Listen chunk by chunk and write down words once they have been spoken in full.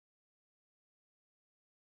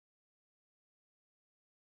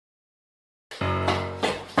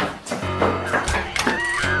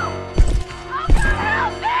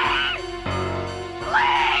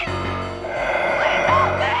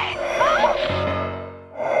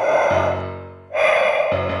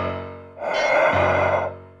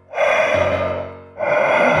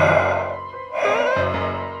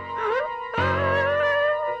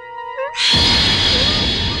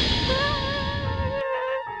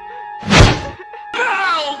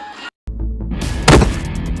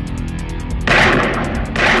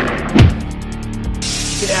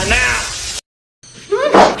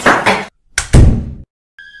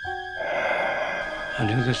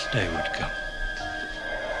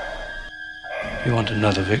You want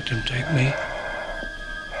another victim, take me.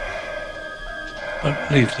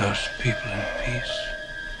 But leave those people in peace.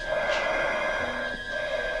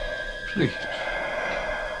 Please.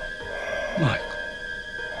 Michael.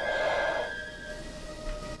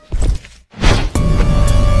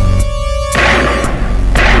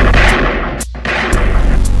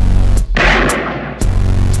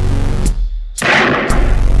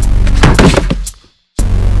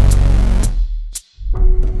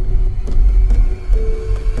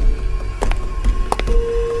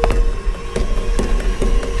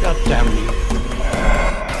 Damn you.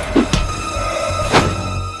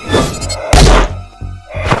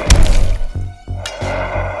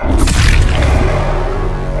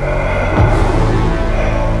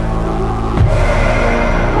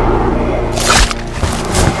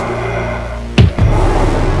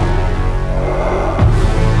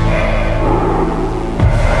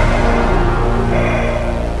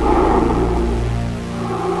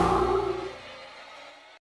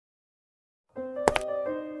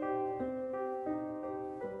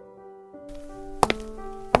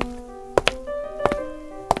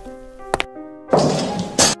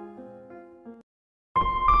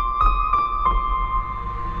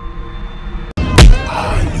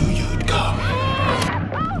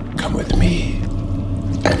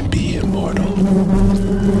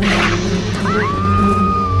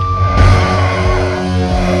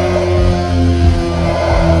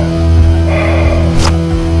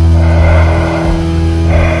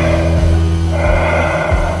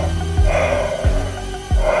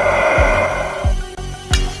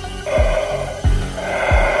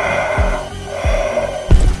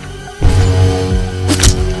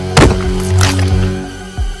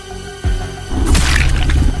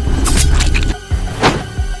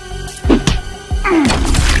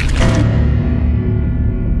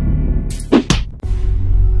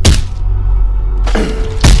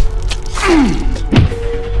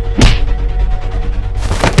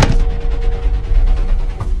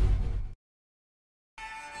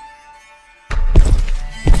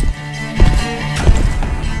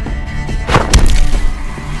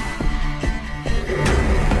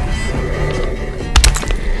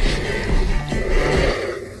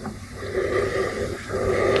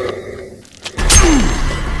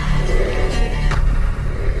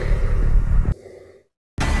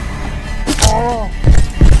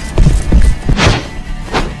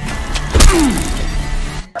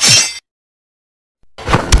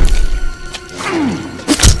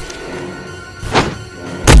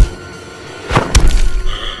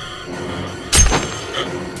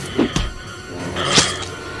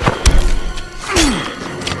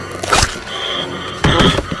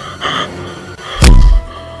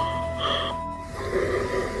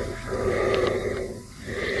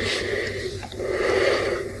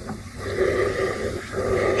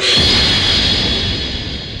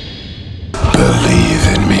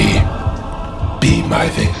 My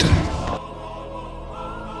victim.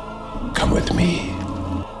 Come with me.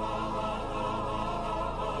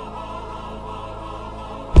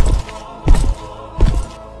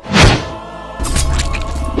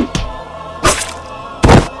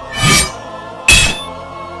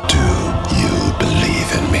 Do you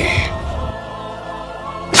believe in me?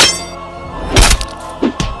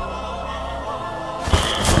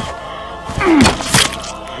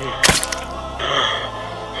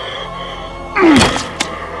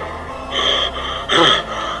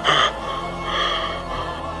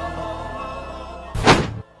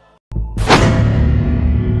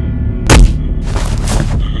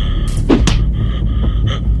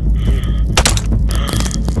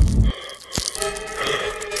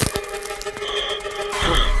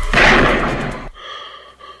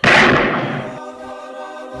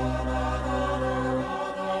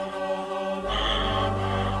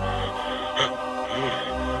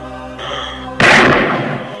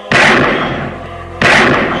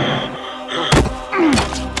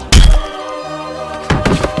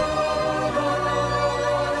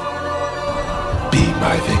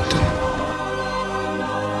 My victim.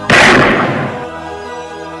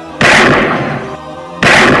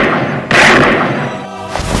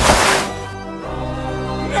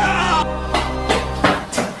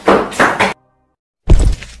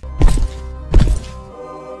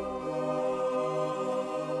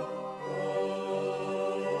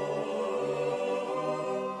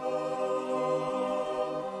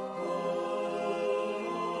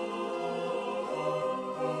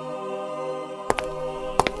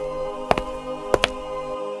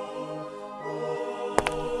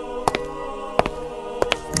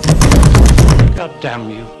 God damn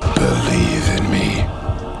you. Believe in me.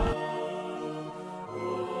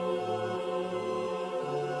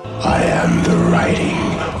 I am the writing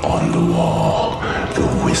on the wall, the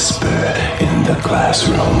whisper in the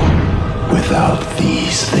classroom. Without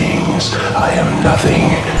these things, I am nothing.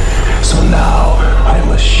 So now I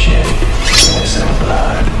must shed innocent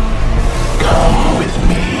blood. Come with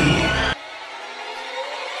me.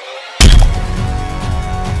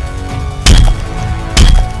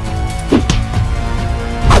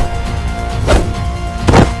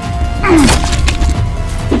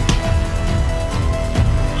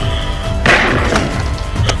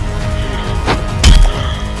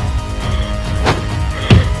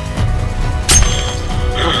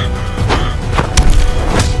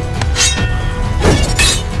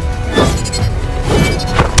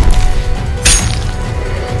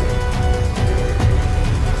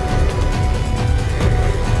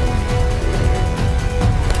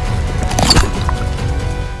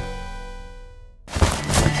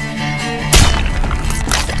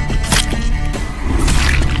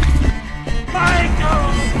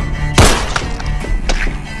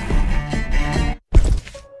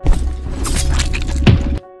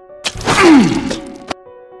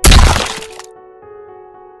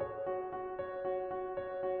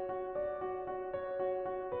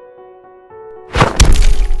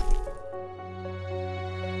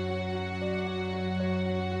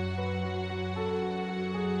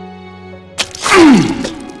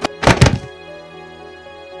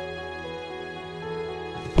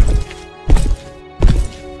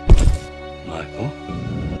 Michael?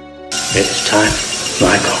 It's time,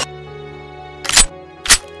 Michael.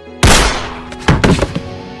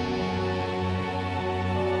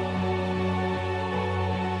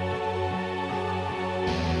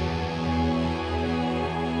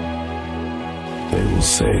 They will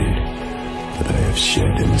say that I have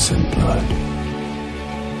shed innocent blood.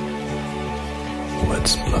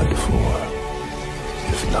 What's blood for,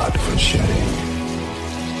 if not for shedding?